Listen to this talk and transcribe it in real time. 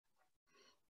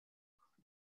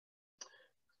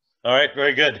All right,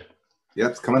 very good.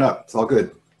 Yep, it's coming up. It's all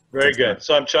good. Very good.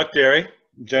 So I'm Chuck Derry,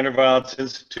 Gender Violence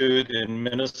Institute in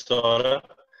Minnesota,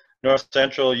 North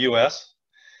Central US.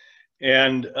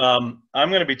 And I'm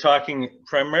going to be talking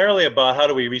primarily about how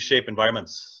do we reshape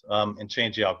environments and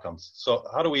change the outcomes. So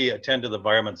how do we attend to the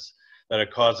environments that are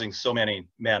causing so many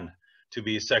men to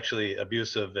be sexually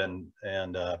abusive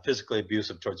and physically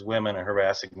abusive towards women and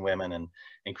harassing women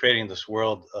and creating this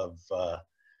world of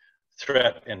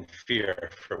threat and fear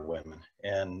for women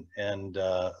and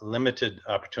limited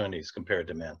opportunities compared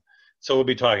to men. So we'll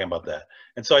be talking about that.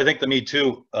 And so I think the Me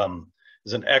Too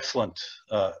is an excellent,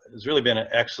 has really been an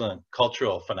excellent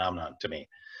cultural phenomenon to me.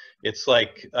 It's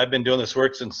like I've been doing this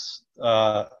work since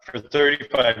for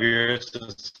 35 years,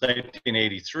 since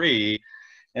 1983,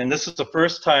 and this is the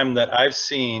first time that I've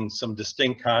seen some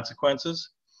distinct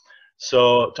consequences.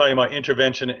 So talking about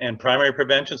intervention and primary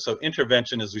prevention. So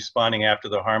intervention is responding after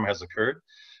the harm has occurred.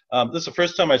 This is the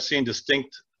first time I've seen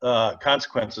distinct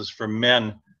consequences for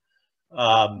men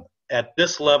at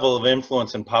this level of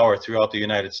influence and power throughout the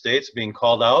United States being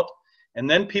called out, and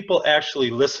then people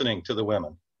actually listening to the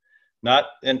women,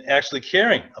 and actually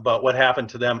caring about what happened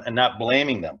to them and not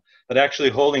blaming them, but actually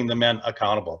holding the men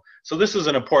accountable. So this is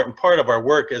an important part of our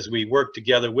work as we work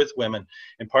together with women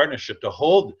in partnership to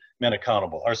hold men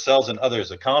accountable, ourselves and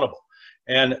others accountable.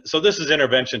 And so this is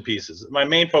intervention pieces. My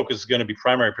main focus is going to be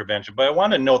primary prevention, but I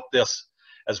want to note this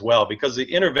as well, because the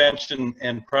intervention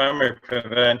and primary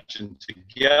prevention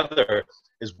together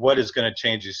is what is going to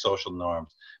change these social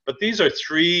norms. But these are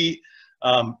three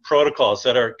protocols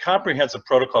that are comprehensive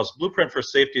protocols. Blueprint for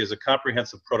Safety is a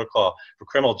comprehensive protocol for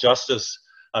criminal justice,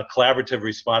 collaborative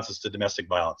responses to domestic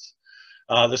violence.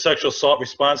 The Sexual Assault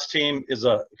Response Team is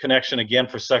a connection again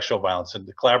for sexual violence and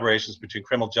the collaborations between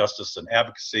criminal justice and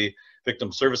advocacy,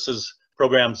 victim services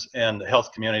programs, and the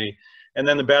health community. And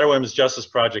then the Battered Women's Justice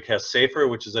Project has SAFER,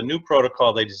 which is a new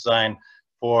protocol they designed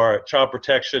for child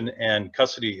protection and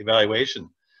custody evaluation,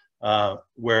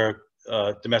 where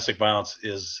domestic violence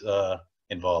is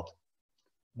involved.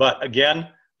 But again,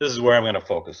 this is where I'm going to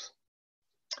focus.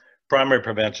 Primary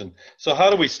prevention. So how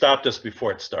do we stop this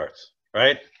before it starts,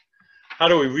 right? How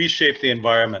do we reshape the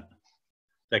environment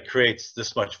that creates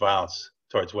this much violence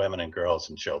towards women and girls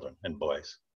and children and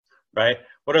boys, right?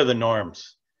 What are the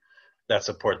norms that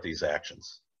support these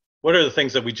actions? What are the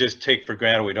things that we just take for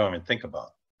granted we don't even think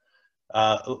about?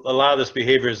 A lot of this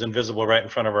behavior is invisible right in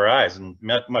front of our eyes, and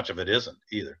much of it isn't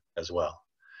either as well.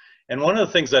 And one of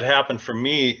the things that happened for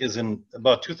me is in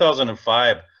about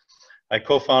 2005, I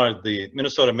co-founded the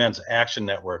Minnesota Men's Action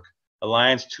Network,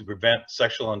 Alliance to Prevent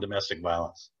Sexual and Domestic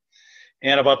Violence.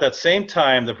 And about that same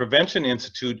time, the Prevention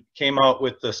Institute came out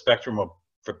with the spectrum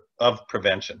of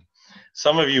prevention.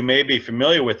 Some of you may be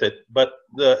familiar with it, but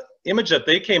the image that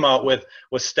they came out with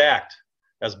was stacked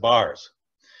as bars.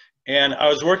 And I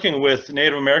was working with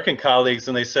Native American colleagues,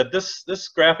 and they said, this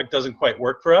graphic doesn't quite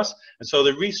work for us. And so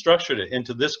they restructured it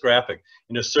into this graphic,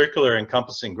 in a circular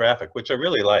encompassing graphic, which I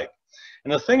really like.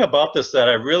 And the thing about this that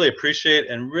I really appreciate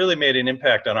and really made an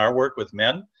impact on our work with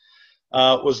men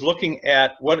was looking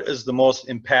at what is the most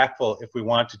impactful if we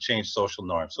want to change social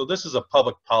norms. So this is a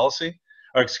public policy,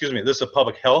 or excuse me, this is a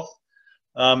public health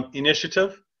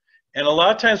initiative. And a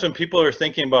lot of times when people are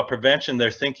thinking about prevention,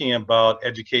 they're thinking about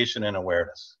education and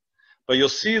awareness. But you'll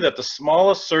see that the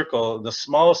smallest circle, the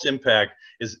smallest impact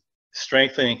is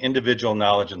strengthening individual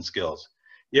knowledge and skills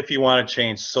if you want to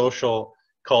change social,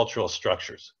 cultural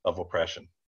structures of oppression.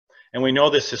 And we know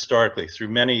this historically through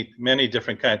many, many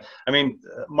different kinds. I mean,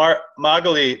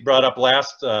 Magali brought up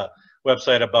last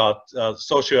website about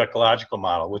socio-ecological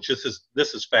model, which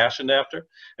this is fashioned after,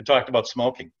 and talked about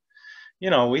smoking. You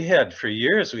know, we had, for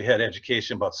years, we had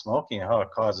education about smoking and how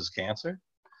it causes cancer,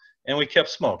 and we kept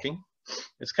smoking.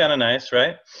 It's kind of nice,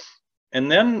 right?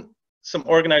 And then some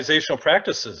organizational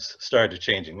practices started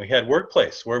changing. We had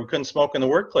workplace, where we couldn't smoke in the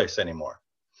workplace anymore.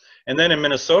 And then in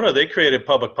Minnesota, they created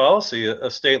public policy, a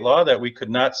state law that we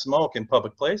could not smoke in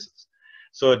public places.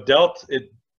 So it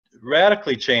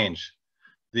radically changed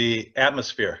the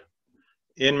atmosphere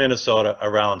in Minnesota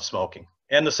around smoking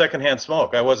and the secondhand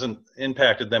smoke. I wasn't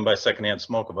impacted then by secondhand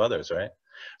smoke of others, right?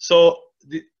 So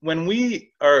when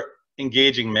we are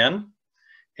engaging men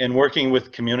and working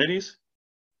with communities,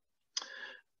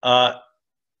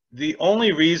 the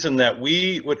only reason that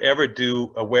we would ever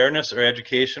do awareness or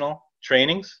educational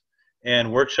trainings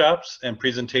and workshops and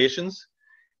presentations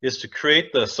is to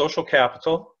create the social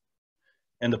capital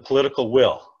and the political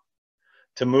will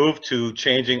to move to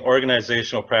changing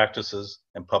organizational practices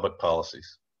and public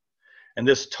policies. And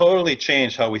this totally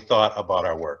changed how we thought about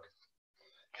our work.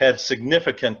 Had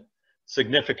significant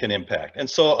impact. And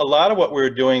so a lot of what we're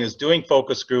doing is doing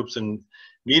focus groups and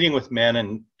meeting with men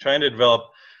and trying to develop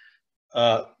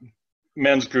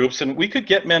men's groups, and we could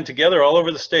get men together all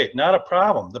over the state, not a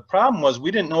problem. The problem was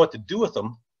we didn't know what to do with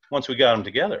them once we got them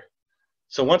together.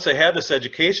 So once they had this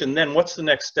education, then what's the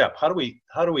next step? How do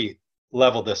we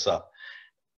level this up?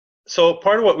 So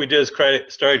part of what we did is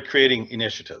started creating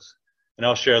initiatives, and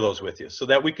I'll share those with you, so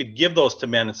that we could give those to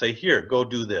men and say, here, go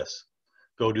do this,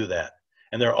 go do that.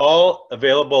 And they're all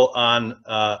available on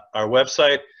our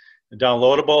website,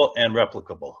 downloadable and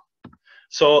replicable.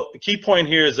 So the key point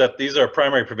here is that these are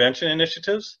primary prevention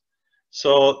initiatives.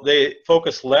 So they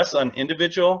focus less on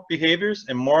individual behaviors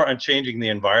and more on changing the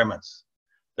environments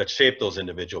that shape those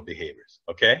individual behaviors,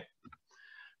 okay?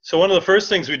 So one of the first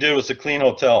things we did was the Clean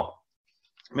Hotel,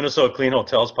 Minnesota Clean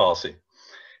Hotels policy.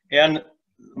 And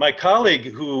my colleague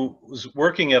who was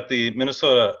working at the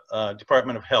Minnesota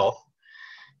Department of Health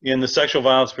in the Sexual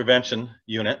Violence Prevention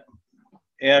Unit,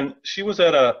 and she was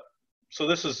at so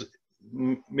this is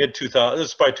mid-2000, this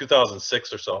is probably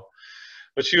 2006 or so,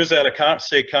 but she was at a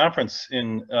state conference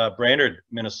in Brainerd,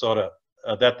 Minnesota,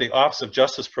 that the Office of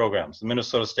Justice Programs, the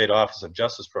Minnesota State Office of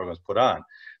Justice Programs put on.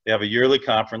 They have a yearly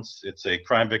conference. It's a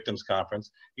crime victims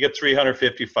conference. You get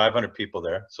 350, 500 people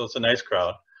there, so it's a nice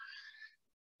crowd.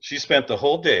 She spent the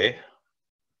whole day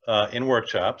in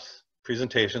workshops,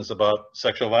 presentations about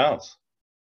sexual violence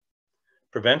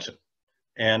prevention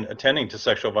and attending to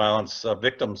sexual violence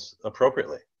victims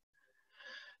appropriately.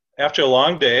 After a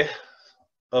long day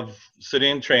of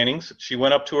sitting in trainings, she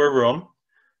went up to her room,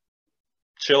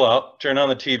 chill out, turn on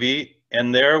the TV,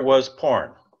 and there was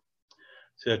porn.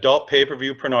 The adult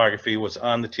pay-per-view pornography was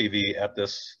on the TV at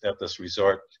this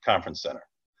resort conference center.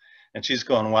 And she's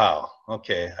going, wow,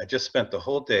 okay, I just spent the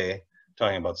whole day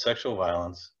talking about sexual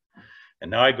violence, and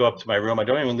now I go up to my room, I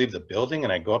don't even leave the building,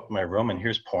 and I go up to my room and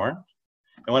here's porn.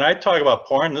 And when I talk about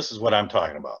porn, this is what I'm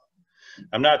talking about.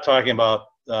 I'm not talking about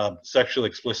sexually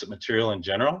explicit material in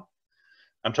general.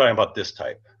 I'm talking about this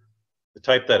type, the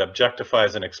type that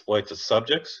objectifies and exploits its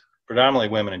subjects, predominantly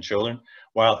women and children,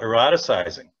 while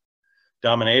eroticizing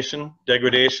domination,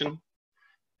 degradation,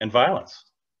 and violence.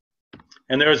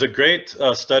 And there was a great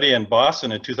study in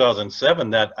Boston in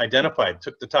 2007 that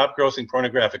took the top grossing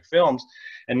pornographic films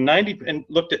and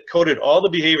coded all the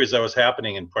behaviors that was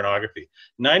happening in pornography.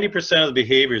 90% of the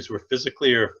behaviors were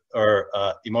physically or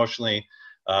emotionally,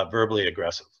 verbally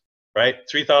aggressive, right?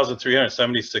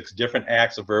 3,376 different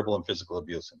acts of verbal and physical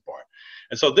abuse in porn.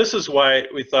 And so this is why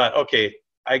we thought, okay,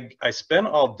 I spend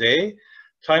all day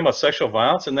talking about sexual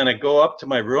violence, and then I go up to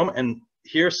my room and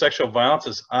here sexual violence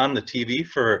is on the TV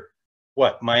for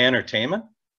what, my entertainment?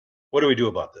 What do we do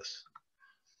about this?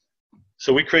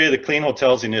 So we created the Clean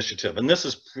Hotels Initiative, and this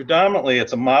is predominantly,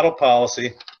 it's a model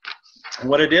policy. And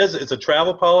what it is, it's a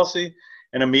travel policy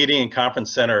and a meeting and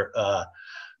conference center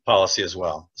policy as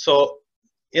well. So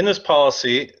in this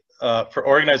policy, for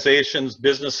organizations,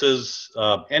 businesses,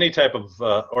 any type of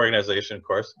organization, of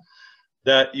course,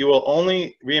 that you will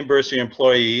only reimburse your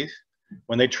employees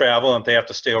when they travel and if they have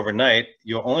to stay overnight.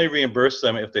 You'll only reimburse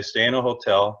them if they stay in a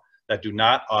hotel that do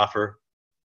not offer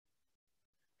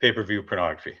pay-per-view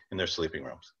pornography in their sleeping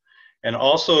rooms. And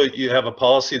also you have a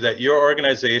policy that your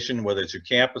organization, whether it's your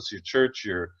campus, your church,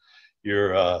 your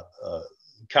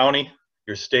county,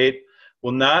 your state,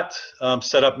 will not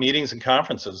set up meetings and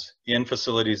conferences in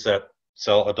facilities that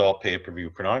sell adult pay-per-view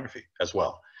pornography as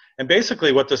well. And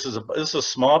basically what this is a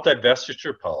small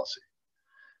divestiture policy.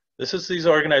 This is these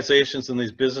organizations and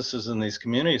these businesses and these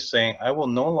communities saying, I will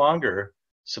no longer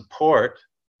support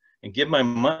and give my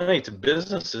money to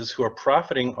businesses who are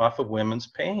profiting off of women's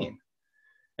pain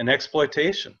and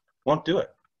exploitation. Won't do it.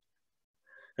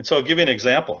 And so I'll give you an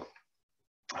example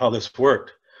how this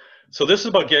worked. So this is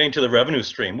about getting to the revenue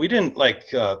stream. We didn't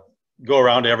go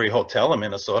around to every hotel in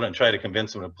Minnesota and try to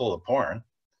convince them to pull the porn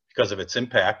because of its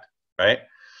impact, right?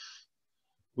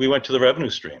 We went to the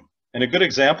revenue stream. And a good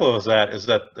example of that is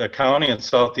that the county in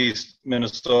southeast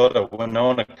Minnesota,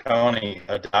 Winona County,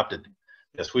 adopted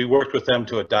this. We worked with them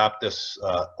to adopt this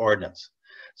ordinance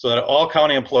so that all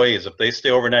county employees, if they stay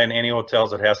overnight in any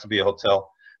hotels, it has to be a hotel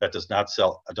that does not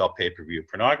sell adult pay-per-view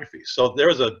pornography. So there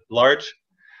was a large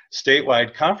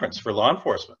statewide conference for law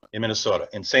enforcement in Minnesota,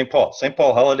 in St. Paul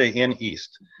Holiday Inn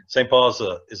East. St. Paul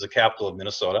is the capital of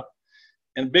Minnesota.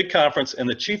 And a big conference, and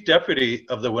the chief deputy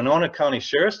of the Winona County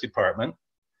Sheriff's Department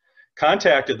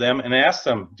contacted them and asked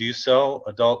them, do you sell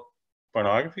adult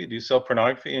pornography? Do you sell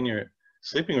pornography in your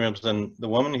sleeping rooms? And the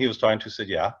woman he was talking to said,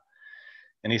 yeah.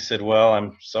 And he said, well,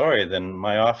 I'm sorry, then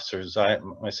my officers,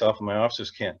 myself and my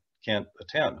officers can't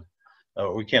attend.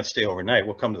 We can't stay overnight.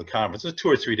 We'll come to the conference. It's a 2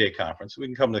 or 3 day conference. We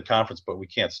can come to the conference, but we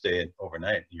can't stay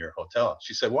overnight in your hotel.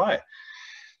 She said, why?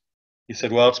 He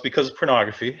said, well, it's because of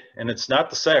pornography, and it's not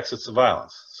the sex, it's the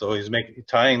violence. So he's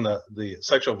tying the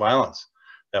sexual violence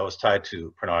that was tied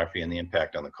to pornography and the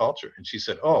impact on the culture. And she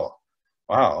said, oh,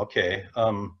 wow, okay.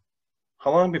 How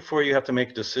long before you have to make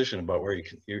a decision about where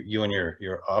you and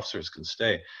your officers can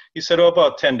stay? He said, oh,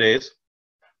 about 10 days.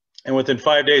 And within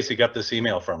 5 days, he got this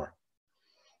email from her.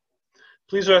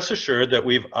 Please rest assured that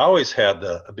we've always had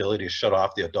the ability to shut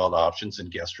off the adult options in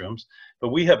guest rooms, but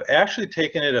we have actually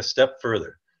taken it a step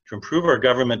further to improve our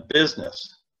government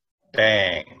business.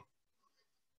 Bang.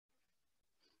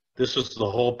 This was the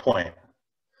whole point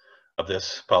of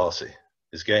this policy,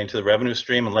 is getting to the revenue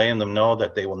stream and letting them know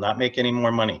that they will not make any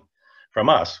more money from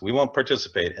us. We won't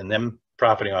participate in them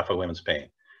profiting off of women's pain.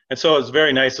 And so it's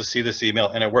very nice to see this email,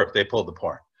 and it worked. They pulled the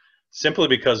porn. Simply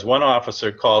because one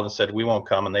officer called and said, we won't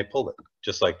come, and they pulled it,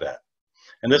 just like that.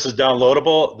 And this is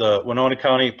downloadable. The Winona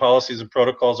County policies and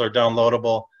protocols are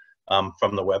downloadable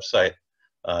from the website,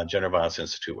 Gender Violence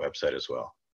Institute website as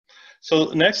well. So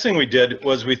the next thing we did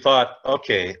was we thought,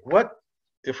 okay,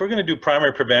 if we're going to do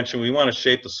primary prevention, we want to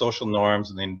shape the social norms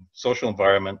and the social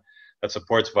environment that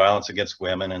supports violence against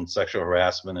women and sexual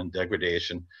harassment and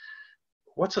degradation.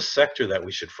 What's a sector that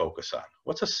we should focus on?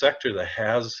 What's a sector that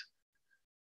has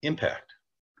impact?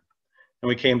 And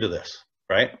we came to this,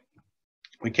 right?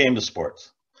 We came to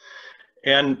sports.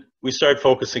 And we started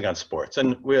focusing on sports,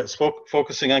 and we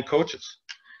focusing on coaches.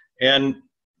 And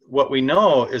what we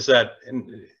know is that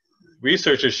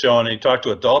research has shown, and you talk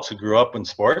to adults who grew up in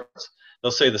sports,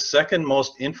 they'll say the second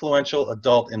most influential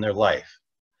adult in their life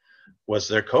was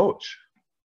their coach.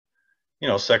 You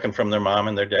know, second from their mom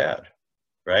and their dad,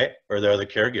 right? Or their other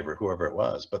caregiver, whoever it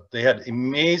was. But they had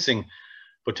amazing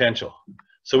potential.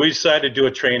 So we decided to do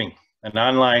a training, an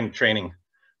online training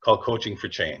called Coaching for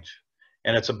Change.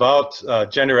 And it's about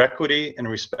gender equity and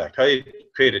respect, how you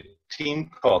create a team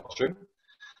culture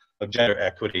of gender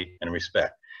equity and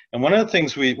respect. And one of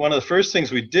the first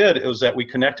things we did was that we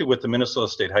connected with the Minnesota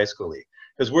State High School League,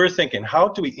 because we're thinking, how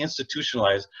do we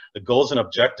institutionalize the goals and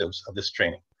objectives of this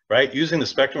training, right? Using the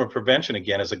spectrum of prevention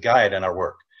again as a guide in our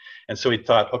work. And so we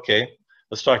thought, okay,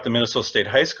 let's talk to Minnesota State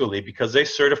High School League, because they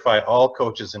certify all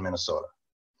coaches in Minnesota.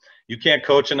 You can't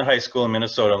coach in a high school in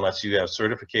Minnesota unless you have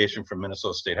certification from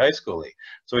Minnesota State High School League.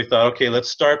 So we thought, okay, let's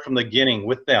start from the beginning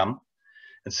with them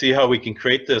and see how we can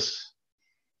create this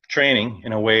training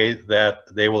in a way that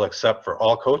they will accept for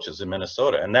all coaches in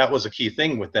Minnesota. And that was a key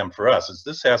thing with them for us, is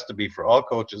this has to be for all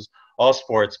coaches, all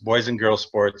sports, boys and girls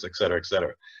sports, et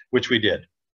cetera, which we did.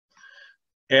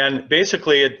 And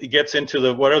basically it gets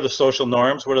into what are the social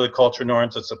norms, what are the culture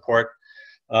norms that support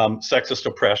sexist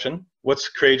oppression, what's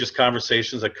courageous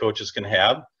conversations that coaches can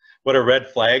have, what are red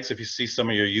flags if you see some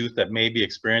of your youth that may be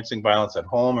experiencing violence at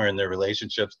home or in their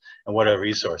relationships, and what are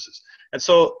resources. And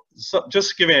so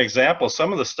just to give you an example,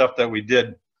 some of the stuff that we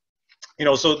did, you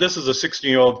know, so this is a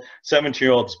 16-year-old,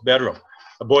 17-year-old's bedroom,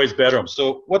 a boy's bedroom.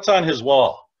 So what's on his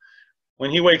wall?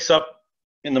 When he wakes up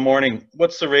in the morning,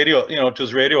 what's the radio, you know, to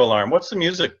his radio alarm? What's the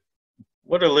music?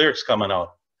 What are lyrics coming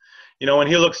out? You know, when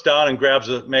he looks down and grabs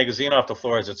a magazine off the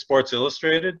floor, is it Sports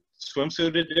Illustrated,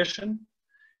 swimsuit edition?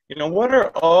 You know, what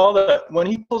are all the, when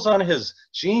he pulls on his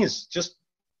jeans, just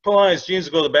pull on his jeans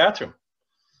to go to the bathroom.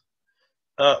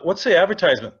 What's the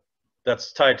advertisement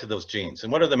that's tied to those jeans?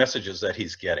 And what are the messages that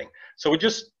he's getting? So we're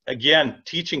just, again,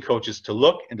 teaching coaches to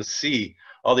look and to see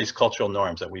all these cultural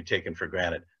norms that we've taken for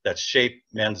granted that shape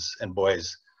men's and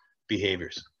boys'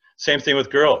 behaviors. Same thing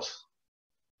with girls.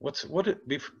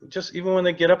 Just even when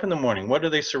they get up in the morning, what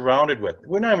are they surrounded with?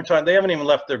 We're not even talking, they haven't even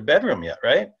left their bedroom yet,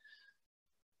 right?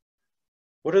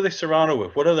 What are they surrounded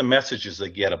with? What are the messages they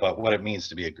get about what it means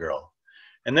to be a girl?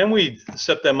 And then we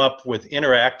set them up with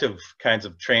interactive kinds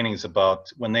of trainings about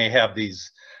when they have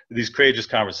these courageous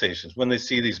conversations, when they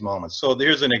see these moments. So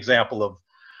here's an example of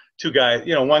two guys,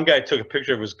 you know, one guy took a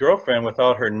picture of his girlfriend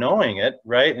without her knowing it,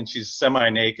 right? And she's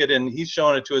semi-naked, and he's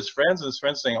showing it to his friends, and his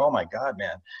friends saying, oh my God,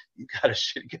 man, you gotta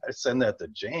send that to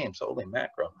James, holy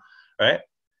mackerel, right?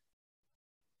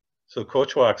 So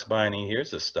coach walks by and he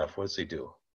hears this stuff, what does he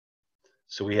do?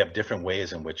 So we have different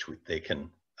ways in which they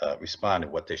can respond to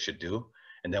what they should do.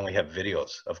 And then we have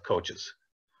videos of coaches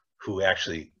who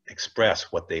actually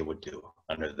express what they would do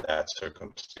under that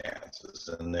circumstances.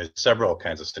 And there's several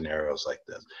kinds of scenarios like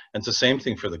this. And it's the same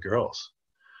thing for the girls,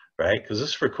 right? Because this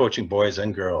is for coaching boys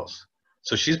and girls.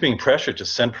 So she's being pressured to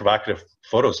send provocative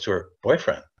photos to her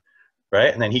boyfriend,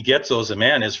 right? And then he gets those, and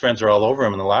man, his friends are all over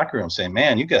him in the locker room saying,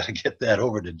 man, you got to get that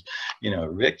over to, you know,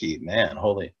 Ricky, man,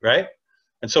 holy, right?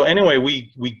 And so anyway,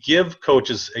 we give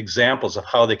coaches examples of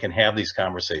how they can have these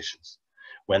conversations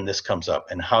when this comes up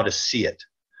and how to see it.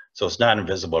 So it's not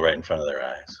invisible right in front of their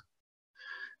eyes.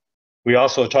 We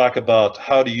also talk about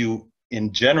how do you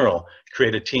in general,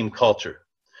 create a team culture,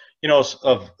 you know,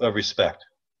 of respect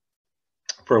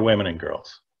for women and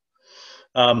girls.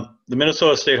 The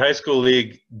Minnesota State High School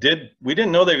League we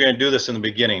didn't know they were going to do this in the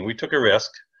beginning. We took a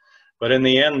risk, but in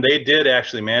the end, they did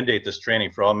actually mandate this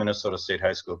training for all Minnesota State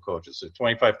High School coaches. So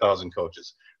 25,000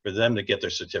 coaches, for them to get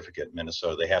their certificate in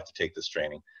Minnesota, they have to take this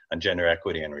training on gender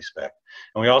equity and respect.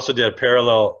 And we also did a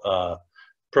parallel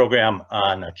program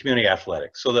on community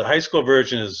athletics. So the high school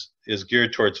version is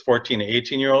geared towards 14 to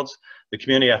 18-year-olds. The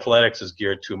community athletics is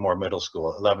geared to more middle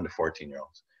school, 11 to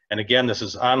 14-year-olds. And again, this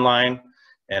is online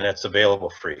and it's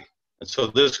available free. And so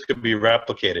this could be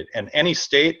replicated. And any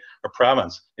state or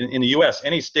province in the US,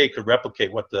 any state could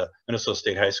replicate what the Minnesota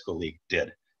State High School League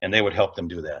did, and they would help them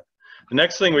do that. The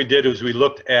next thing we did was we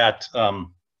looked at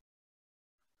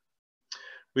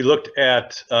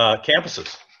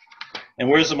campuses. And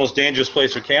where's the most dangerous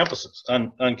place for campuses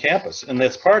on campus? And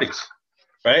that's parties,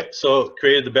 right? So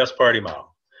created the best party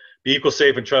model. Be equal,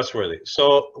 safe, and trustworthy.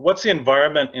 So what's the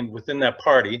environment within that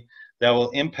party that will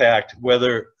impact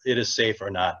whether it is safe or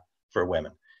not for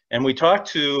women? And we talked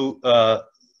to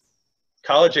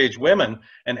college-age women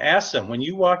and asked them, when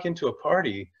you walk into a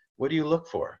party, what do you look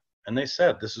for? And they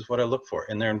said, this is what I look for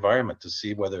in their environment to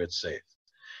see whether it's safe.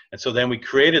 And so then we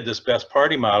created this best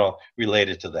party model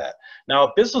related to that.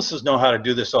 Now, businesses know how to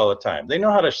do this all the time. They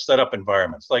know how to set up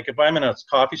environments. Like if I'm in a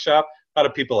coffee shop, how do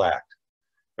people act?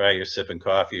 Right? You're sipping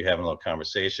coffee, you're having a little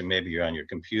conversation. Maybe you're on your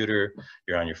computer,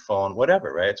 you're on your phone,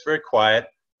 whatever, right? It's very quiet,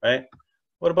 right?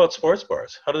 What about sports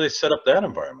bars? How do they set up that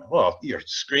environment? Well, you're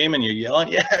screaming, you're yelling,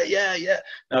 yeah, yeah, yeah.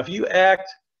 Now, if you act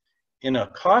in a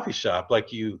coffee shop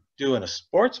like you do in a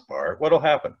sports bar, what'll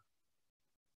happen?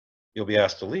 You'll be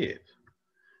asked to leave.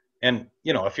 And,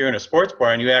 you know, if you're in a sports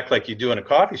bar and you act like you do in a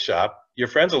coffee shop, your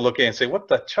friends will look at you and say, what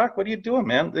the Chuck, what are you doing,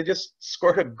 man? They just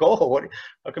scored a goal.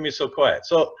 How come you're so quiet?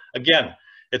 So again,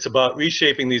 it's about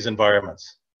reshaping these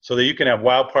environments so that you can have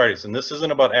wild parties. And this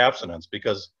isn't about abstinence,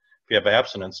 because if you have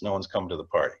abstinence, no one's come to the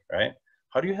party, right?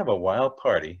 How do you have a wild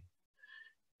party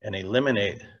and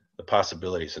eliminate the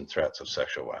possibilities and threats of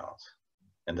sexual violence?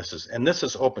 And this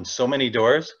has opened so many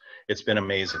doors. It's been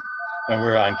amazing when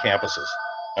we're on campuses.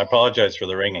 I apologize for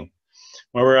the ringing.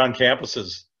 When we're on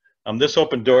campuses, this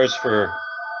opened doors for,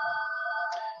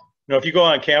 you know, if you go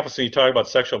on campus and you talk about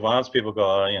sexual violence, people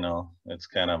go, oh, you know, it's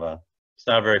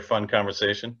not a very fun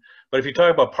conversation. But if you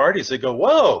talk about parties, they go,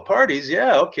 whoa, parties,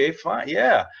 yeah, okay, fine,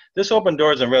 yeah. This opened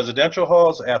doors in residential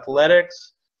halls,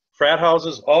 athletics, frat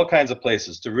houses, all kinds of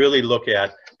places to really look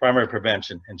at primary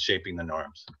prevention and shaping the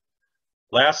norms.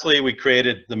 Lastly, we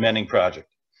created the Mending Project.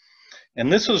 And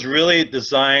this was really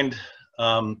designed,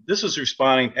 this was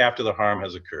responding after the harm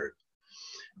has occurred.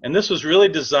 And this was really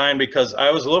designed because I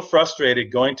was a little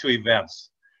frustrated going to events.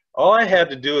 All I had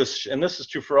to do is, and this is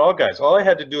true for all guys, all I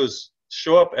had to do is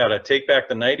show up at a Take Back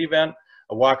the Night event,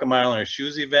 a Walk a Mile in Our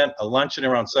Shoes event, a luncheon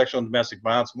around sexual and domestic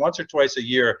violence once or twice a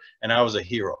year, and I was a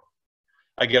hero.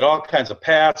 I get all kinds of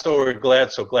pats, oh, we're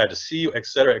glad, so glad to see you, et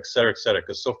cetera, et cetera, et cetera,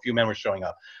 because so few men were showing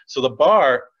up. So the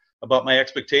bar about my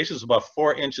expectations was about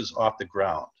 4 inches off the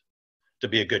ground to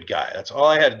be a good guy. That's all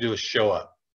I had to do is show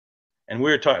up. And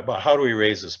we were talking about how do we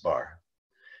raise this bar.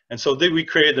 And so we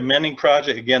created the Mending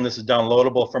Project. Again, this is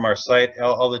downloadable from our site,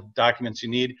 all the documents you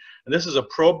need. And this is a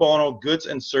pro bono goods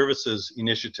and services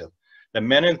initiative. The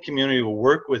men in the community will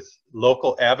work with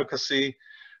local advocacy,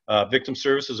 victim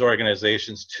services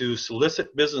organizations to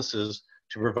solicit businesses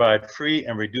to provide free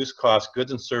and reduced cost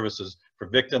goods and services for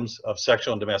victims of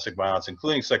sexual and domestic violence,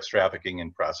 including sex trafficking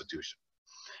and prostitution.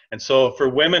 And so for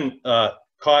women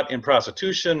caught in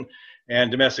prostitution and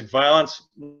domestic violence,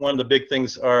 one of the big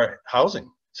things are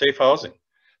housing. Safe housing.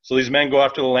 So these men go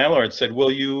after the landlord and said,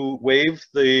 will you waive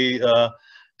the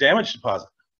damage deposit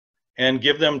and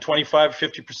give them 25,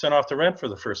 50% off the rent for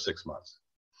the first 6 months?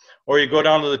 Or you go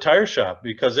down to the tire shop,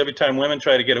 because every time women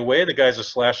try to get away, the guys are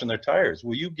slashing their tires.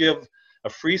 Will you give a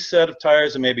free set of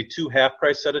tires and maybe 2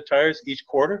 half-price set of tires each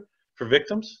quarter for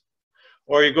victims?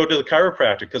 Or you go to the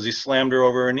chiropractor because he slammed her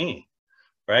over her knee,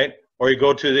 right? Or you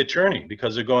go to the attorney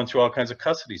because they're going through all kinds of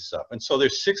custody stuff. And so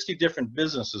there's 60 different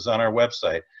businesses on our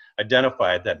website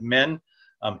identified that men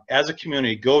as a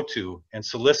community go to and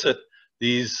solicit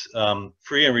these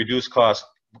free and reduced cost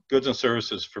goods and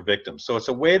services for victims. So it's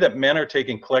a way that men are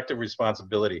taking collective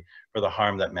responsibility for the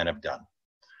harm that men have done,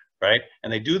 right?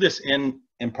 And they do this in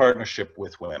partnership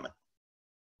with women.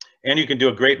 And you can do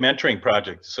a great mentoring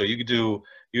project. So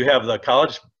you have the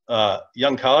college,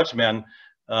 young college men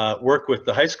work with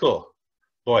the high school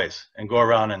boys and go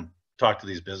around and talk to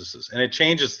these businesses, and it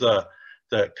changes the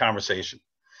conversation.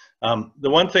 The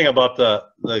one thing about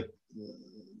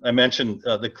I mentioned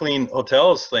the clean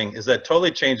hotels thing is that totally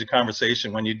changed the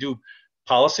conversation when you do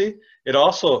policy, it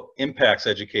also impacts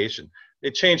education.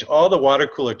 They changed all the water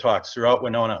cooler talks throughout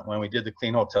Winona when we did the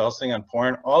Clean Hotels thing on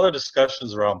porn. All the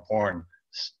discussions around porn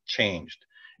changed.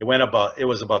 It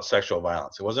was about sexual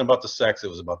violence. It wasn't about the sex, it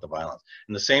was about the violence.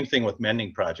 And the same thing with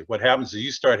Mending Project. What happens is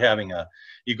you start having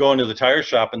you go into the tire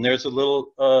shop and there's a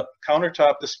little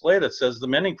countertop display that says the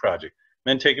Mending Project.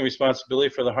 Men taking responsibility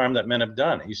for the harm that men have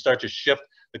done. And you start to shift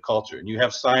the culture. And you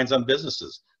have signs on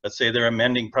businesses that say they're a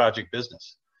Mending Project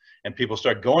business. And people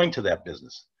start going to that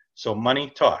business. So money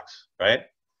talks, right?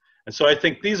 And so I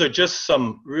think these are just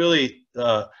some really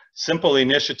simple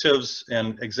initiatives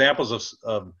and examples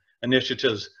of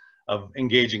initiatives of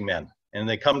engaging men. And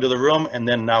they come to the room, and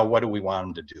then now what do we want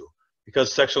them to do?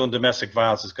 Because sexual and domestic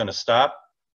violence is going to stop,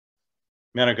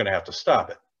 men are going to have to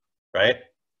stop it, right?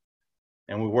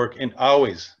 And we work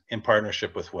always in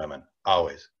partnership with women,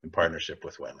 always in partnership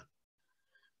with women.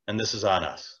 And this is on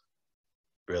us,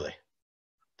 really.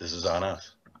 This is on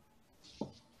us.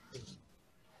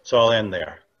 So I'll end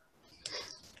there.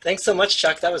 Thanks so much,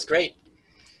 Chuck. That was great.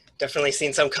 Definitely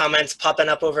seen some comments popping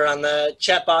up over on the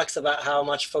chat box about how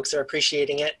much folks are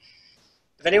appreciating it.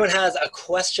 If anyone has a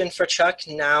question for Chuck,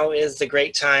 now is the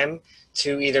great time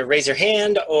to either raise your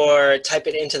hand or type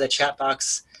it into the chat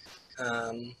box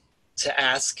to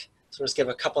ask. So we'll just give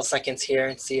a couple seconds here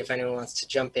and see if anyone wants to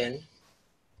jump in.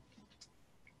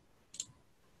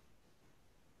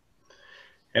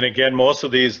 And again,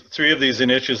 three of these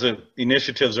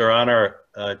initiatives are on our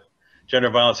Gender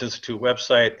Violence Institute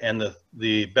website, and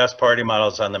the best party model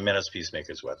is on the Menace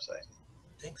Peacemakers website.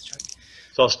 Thanks, Chuck.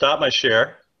 So I'll stop my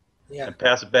share and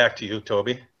pass it back to you,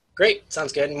 Toby. Great,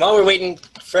 sounds good. And while we're waiting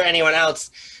for anyone else,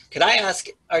 could I ask,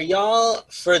 are y'all,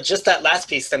 for just that last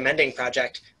piece, the Mending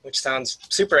Project, which sounds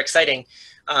super exciting,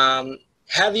 are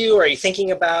you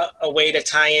thinking about a way to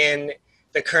tie in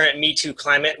the current Me Too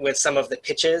climate with some of the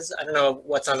pitches? I don't know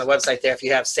what's on the website there, if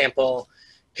you have sample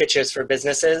pitches for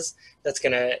businesses that's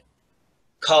going to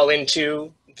call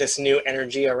into this new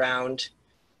energy around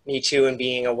Me Too and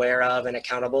being aware of and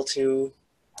accountable to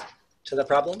the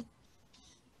problem?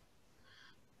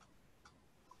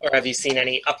 Or have you seen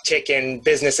any uptick in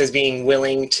businesses being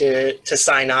willing to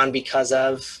sign on because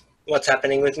of what's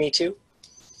happening with Me Too?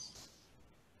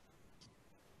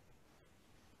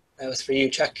 That was for you,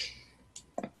 Chuck.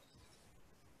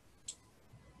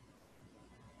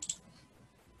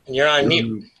 And you're on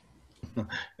mute.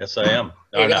 Yes, I am.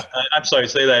 I'm sorry,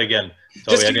 say that again.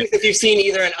 Just curious if you've seen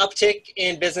either an uptick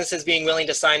in businesses being willing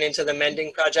to sign into the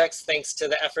Mending projects thanks to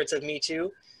the efforts of Me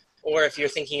Too, or if you're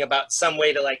thinking about some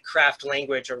way to like craft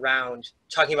language around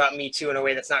talking about Me Too in a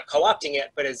way that's not co-opting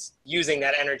it, but is using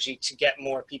that energy to get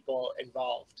more people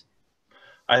involved.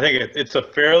 I think it's a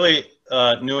fairly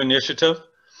new initiative.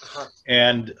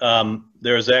 And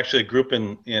there's actually a group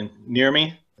near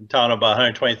me, a town of about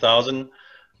 120,000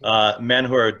 men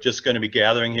who are just going to be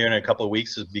gathering here in a couple of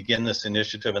weeks to begin this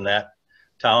initiative in that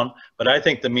town. But I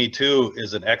think the Me Too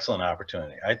is an excellent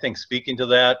opportunity. I think speaking to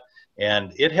that,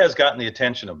 and it has gotten the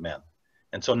attention of men.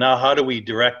 And so now how do we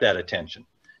direct that attention?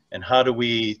 And how do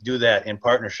we do that in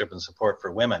partnership and support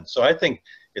for women? So I think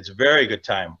it's a very good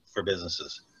time for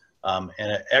businesses and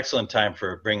an excellent time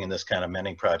for bringing this kind of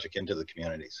mending project into the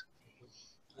communities.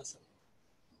 Awesome.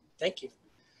 Thank you.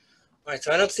 All right,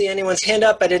 so I don't see anyone's hand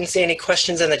up. I didn't see any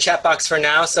questions in the chat box for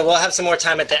now, so we'll have some more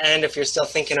time at the end if you're still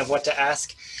thinking of what to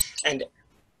ask. And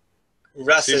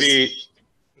Russ is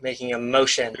making a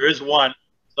motion. There is one.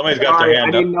 Somebody's got their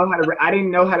hand up. I didn't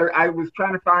know how to. I was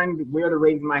trying to find where to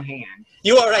raise my hand.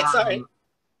 You all right? Sorry.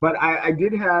 But I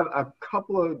did have a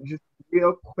couple of just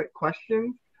real quick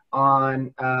questions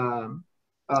on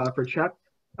for Chuck.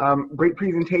 Great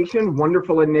presentation,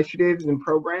 wonderful initiatives and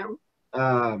programs.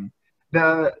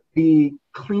 The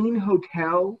Clean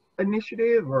Hotel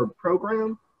Initiative or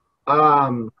program,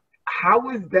 how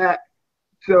is that?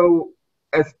 So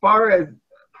as far as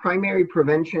primary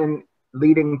prevention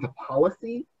leading to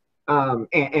policy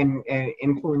and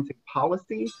influencing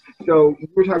policy, so you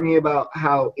were talking about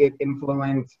how it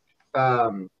influenced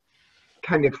kind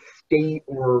of state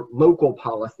or local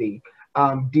policy.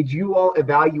 Did you all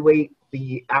evaluate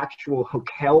the actual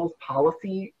hotel's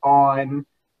policy on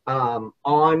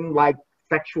like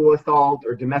sexual assault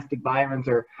or domestic violence,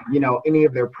 or any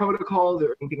of their protocols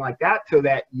or anything like that, so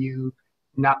that you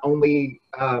not only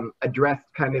addressed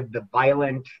kind of the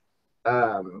violent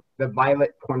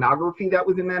pornography that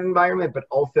was in that environment, but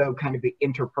also kind of the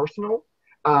interpersonal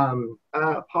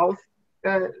policies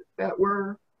that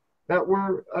were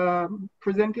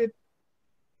presented?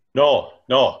 No,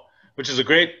 which is a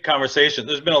great conversation.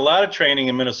 There's been a lot of training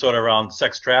in Minnesota around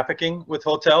sex trafficking with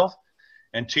hotels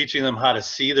and teaching them how to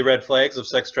see the red flags of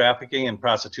sex trafficking and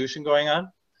prostitution going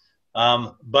on.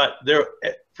 But there,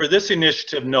 for this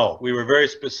initiative, no, we were very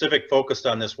specific, focused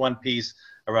on this one piece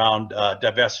around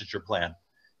divestiture plan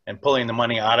and pulling the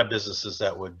money out of businesses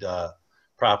that would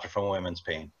profit from women's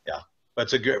pain. Yeah, but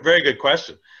it's a very good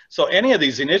question. So any of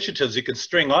these initiatives you can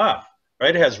string off,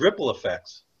 right? It has ripple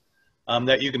effects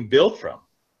that you can build from.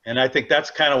 And I think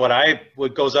that's kind of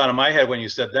what goes on in my head when you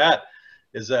said that,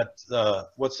 is that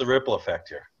what's the ripple effect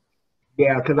here?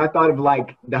 Yeah, because I thought of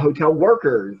like the hotel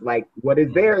workers, like what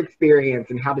is their experience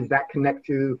and how does that connect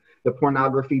to the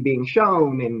pornography being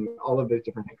shown and all of those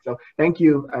different things. So thank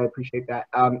you, I appreciate that.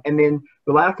 And then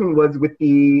the last one was with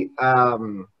the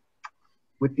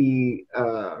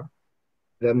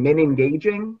men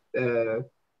engaging,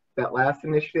 that last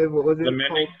initiative. What was it?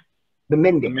 The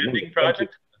Mending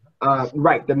Project.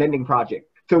 Right, the Mending Project.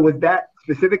 So was that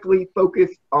specifically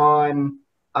focused on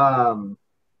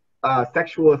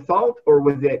sexual assault, or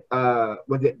was it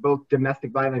both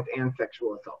domestic violence and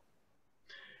sexual assault?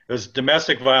 It was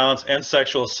domestic violence and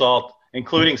sexual assault,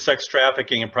 including sex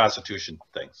trafficking and prostitution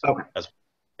things. Okay.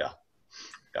 Yeah.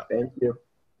 Thank you.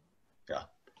 Yeah.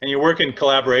 And you work in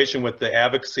collaboration with the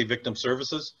Advocacy Victim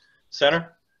Services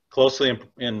Center, closely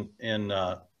in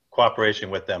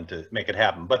cooperation with them to make it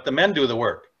happen. But the men do the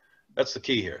work. That's the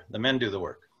key here. The men do the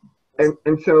work.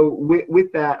 And so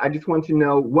with that, I just want to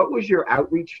know, what was your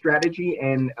outreach strategy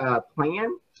and plan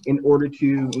in order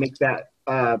to make that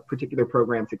particular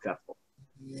program successful?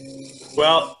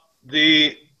 Well,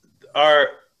 we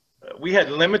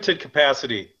had limited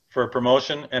capacity for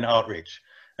promotion and outreach.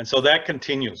 And so that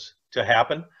continues to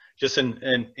happen just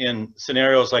in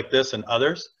scenarios like this and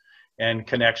others, and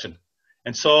connection.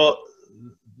 And so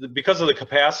because of the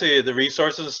capacity, the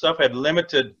resources and stuff had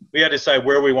limited, we had to decide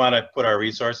where we want to put our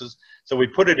resources. So we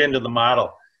put it into the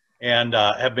model and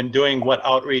have been doing what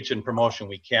outreach and promotion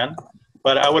we can.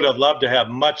 But I would have loved to have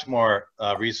much more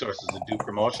resources to do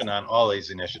promotion on all these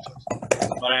initiatives.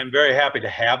 But I'm very happy to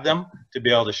have them, to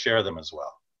be able to share them as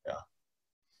well. Yeah.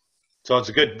 So it's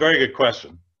a very good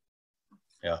question.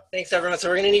 Yeah. Thanks, everyone. So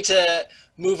we're going to need to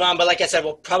move on. But like I said,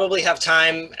 we'll probably have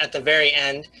time at the very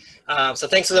end. So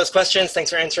thanks for those questions.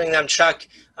 Thanks for answering them, Chuck.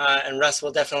 And Russ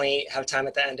will definitely have time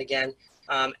at the end again.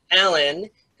 Alan,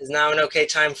 is now an okay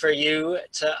time for you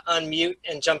to unmute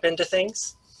and jump into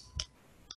things?